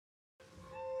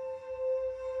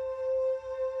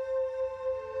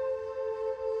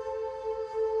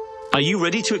Are you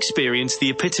ready to experience the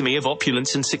epitome of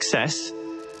opulence and success?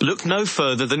 Look no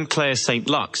further than Claire St.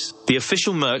 Lux, the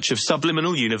official merch of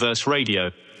Subliminal Universe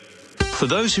Radio. For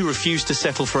those who refuse to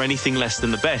settle for anything less than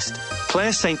the best,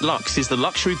 Claire St. Lux is the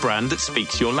luxury brand that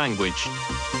speaks your language.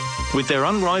 With their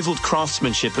unrivaled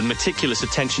craftsmanship and meticulous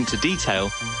attention to detail,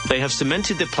 they have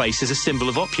cemented their place as a symbol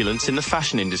of opulence in the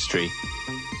fashion industry.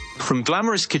 From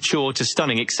glamorous couture to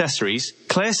stunning accessories,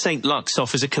 Claire St. Lux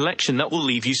offers a collection that will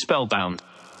leave you spellbound.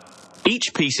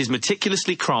 Each piece is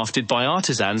meticulously crafted by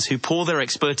artisans who pour their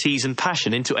expertise and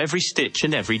passion into every stitch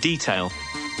and every detail.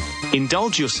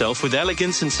 Indulge yourself with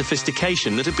elegance and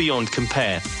sophistication that are beyond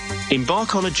compare.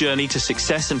 Embark on a journey to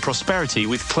success and prosperity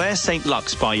with Claire St.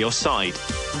 Lux by your side.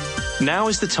 Now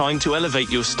is the time to elevate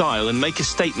your style and make a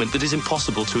statement that is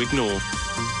impossible to ignore.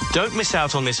 Don't miss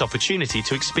out on this opportunity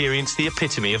to experience the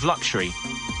epitome of luxury.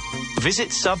 Visit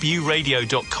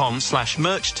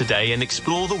suburadio.com/merch today and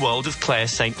explore the world of Claire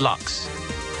St. Lux.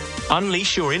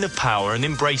 Unleash your inner power and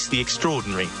embrace the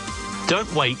extraordinary.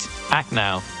 Don't wait, act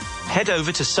now. Head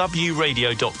over to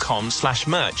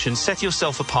suburadio.com/merch and set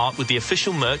yourself apart with the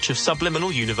official merch of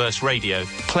Subliminal Universe Radio,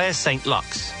 Claire St.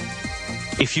 Lux.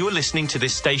 If you are listening to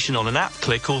this station on an app,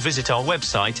 click or visit our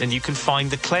website and you can find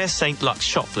the Claire St. Lux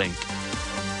shop link.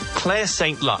 Claire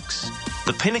St. Lux,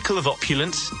 the pinnacle of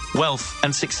opulence, wealth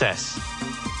and success.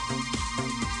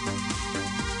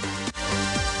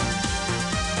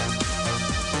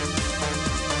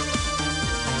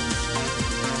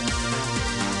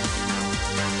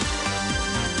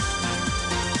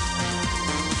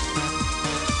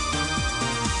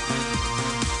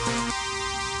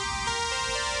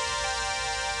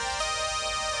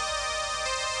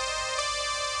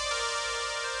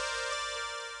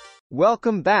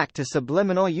 Welcome back to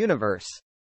Subliminal Universe.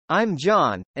 I'm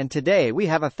John, and today we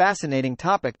have a fascinating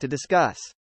topic to discuss.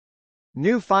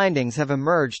 New findings have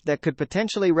emerged that could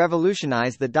potentially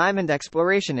revolutionize the diamond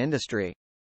exploration industry.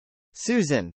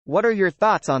 Susan, what are your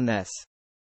thoughts on this?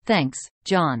 Thanks,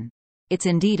 John. It's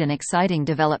indeed an exciting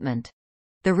development.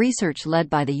 The research led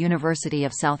by the University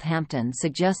of Southampton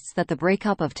suggests that the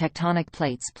breakup of tectonic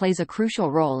plates plays a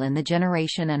crucial role in the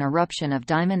generation and eruption of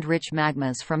diamond-rich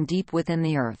magmas from deep within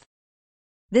the Earth.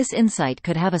 This insight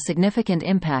could have a significant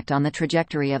impact on the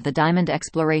trajectory of the diamond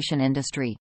exploration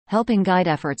industry, helping guide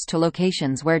efforts to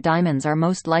locations where diamonds are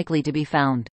most likely to be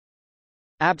found.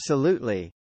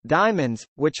 Absolutely. Diamonds,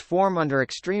 which form under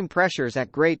extreme pressures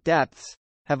at great depths,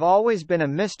 have always been a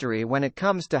mystery when it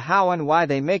comes to how and why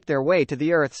they make their way to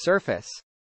the Earth's surface.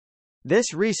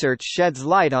 This research sheds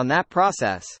light on that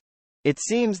process. It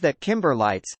seems that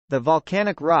kimberlites, the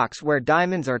volcanic rocks where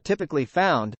diamonds are typically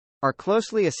found, are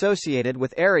closely associated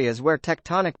with areas where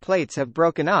tectonic plates have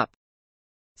broken up.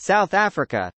 South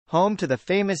Africa, home to the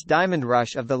famous diamond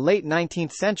rush of the late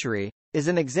 19th century, is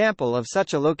an example of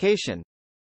such a location.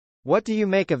 What do you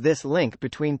make of this link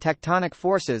between tectonic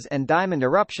forces and diamond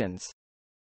eruptions?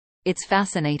 It's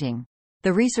fascinating.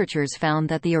 The researchers found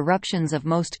that the eruptions of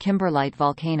most kimberlite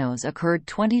volcanoes occurred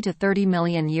 20 to 30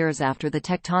 million years after the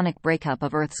tectonic breakup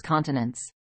of Earth's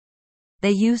continents. They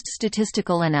used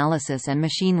statistical analysis and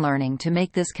machine learning to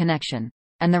make this connection,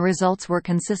 and the results were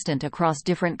consistent across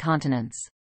different continents.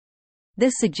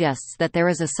 This suggests that there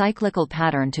is a cyclical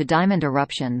pattern to diamond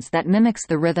eruptions that mimics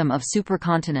the rhythm of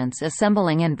supercontinents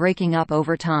assembling and breaking up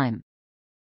over time.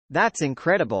 That's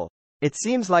incredible. It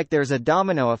seems like there's a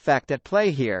domino effect at play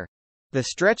here. The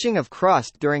stretching of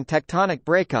crust during tectonic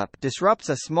breakup disrupts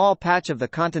a small patch of the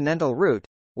continental root,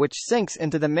 which sinks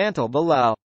into the mantle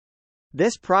below.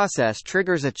 This process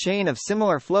triggers a chain of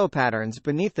similar flow patterns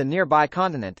beneath the nearby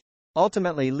continent,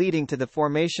 ultimately leading to the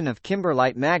formation of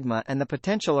kimberlite magma and the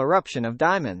potential eruption of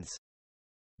diamonds.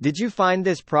 Did you find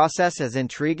this process as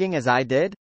intriguing as I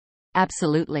did?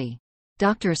 Absolutely.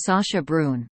 Dr. Sasha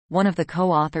Brun, one of the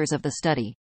co-authors of the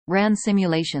study, ran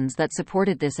simulations that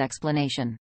supported this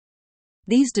explanation.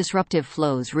 These disruptive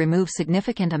flows remove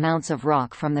significant amounts of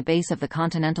rock from the base of the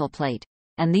continental plate,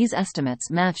 and these estimates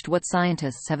matched what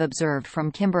scientists have observed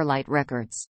from kimberlite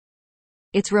records.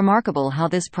 It's remarkable how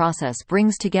this process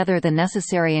brings together the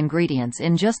necessary ingredients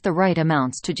in just the right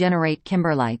amounts to generate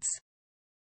kimberlites.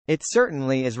 It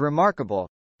certainly is remarkable,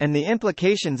 and the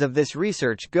implications of this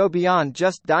research go beyond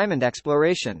just diamond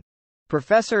exploration.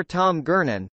 Professor Tom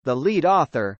Gernon, the lead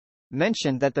author,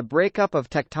 mentioned that the breakup of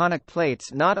tectonic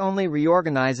plates not only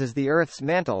reorganizes the Earth's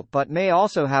mantle but may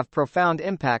also have profound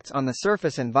impacts on the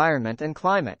surface environment and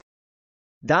climate.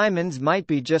 Diamonds might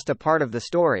be just a part of the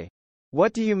story.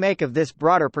 What do you make of this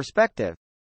broader perspective?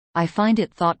 I find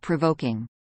it thought-provoking.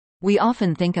 We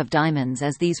often think of diamonds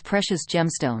as these precious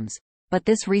gemstones, but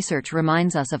this research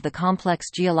reminds us of the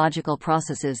complex geological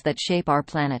processes that shape our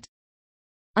planet.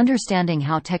 Understanding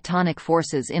how tectonic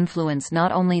forces influence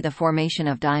not only the formation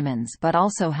of diamonds but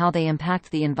also how they impact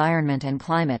the environment and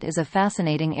climate is a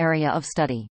fascinating area of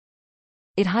study.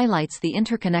 It highlights the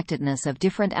interconnectedness of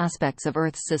different aspects of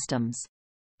Earth's systems.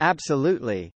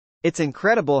 Absolutely. It's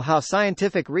incredible how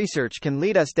scientific research can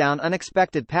lead us down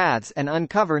unexpected paths and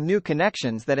uncover new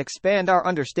connections that expand our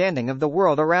understanding of the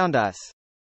world around us.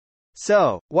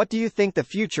 So, what do you think the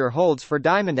future holds for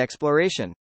diamond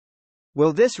exploration?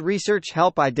 Will this research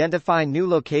help identify new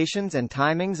locations and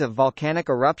timings of volcanic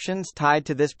eruptions tied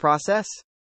to this process?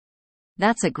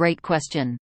 That's a great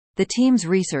question. The team's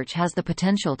research has the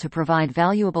potential to provide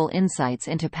valuable insights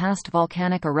into past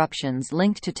volcanic eruptions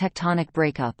linked to tectonic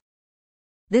breakup.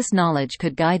 This knowledge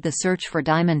could guide the search for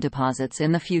diamond deposits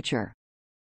in the future.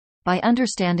 By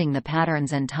understanding the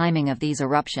patterns and timing of these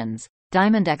eruptions,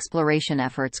 diamond exploration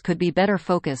efforts could be better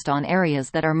focused on areas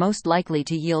that are most likely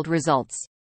to yield results.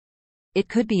 It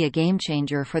could be a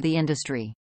game-changer for the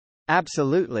industry.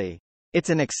 Absolutely. It's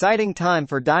an exciting time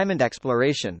for diamond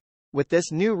exploration, with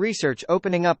this new research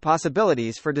opening up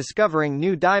possibilities for discovering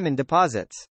new diamond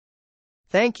deposits.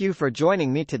 Thank you for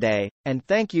joining me today, and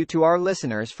thank you to our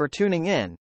listeners for tuning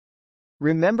in.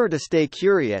 Remember to stay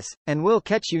curious, and we'll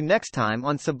catch you next time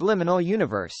on Subliminal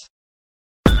Universe.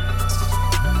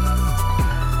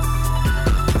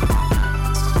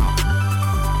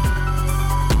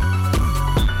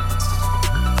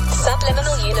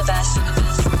 Subliminal Universe,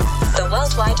 the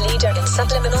worldwide leader in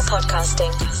subliminal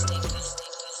podcasting.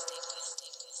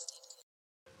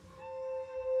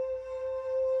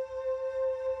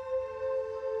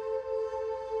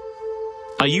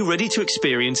 Are you ready to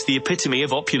experience the epitome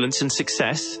of opulence and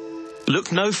success?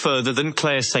 Look no further than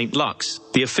Claire St. Lux,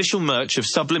 the official merch of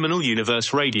Subliminal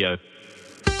Universe Radio.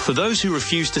 For those who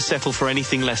refuse to settle for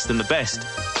anything less than the best,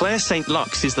 Claire St.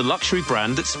 Lux is the luxury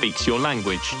brand that speaks your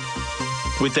language.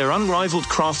 With their unrivaled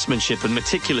craftsmanship and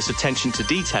meticulous attention to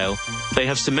detail, they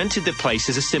have cemented their place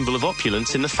as a symbol of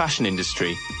opulence in the fashion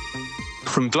industry.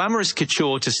 From glamorous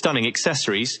couture to stunning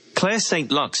accessories, Claire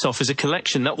St. Lux offers a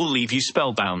collection that will leave you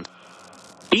spellbound.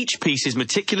 Each piece is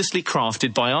meticulously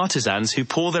crafted by artisans who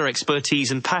pour their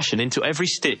expertise and passion into every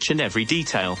stitch and every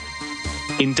detail.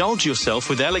 Indulge yourself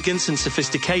with elegance and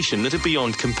sophistication that are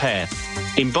beyond compare.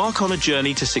 Embark on a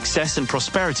journey to success and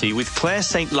prosperity with Claire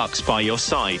St. Lux by your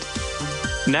side.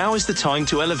 Now is the time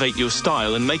to elevate your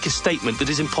style and make a statement that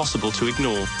is impossible to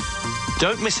ignore.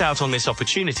 Don't miss out on this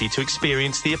opportunity to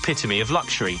experience the epitome of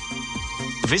luxury.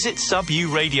 Visit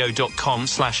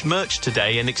suburadio.com/merch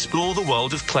today and explore the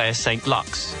world of Claire St.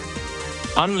 Lux.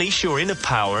 Unleash your inner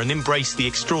power and embrace the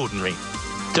extraordinary.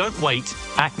 Don't wait,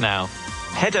 act now.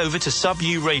 Head over to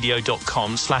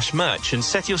suburadio.com/merch and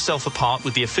set yourself apart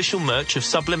with the official merch of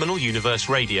Subliminal Universe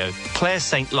Radio, Claire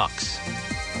St. Lux.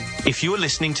 If you are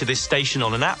listening to this station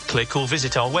on an app, click or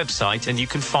visit our website and you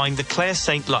can find the Claire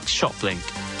St. Lux shop link.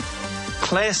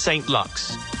 Claire St.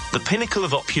 Lux, the pinnacle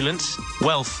of opulence,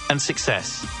 wealth and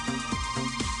success.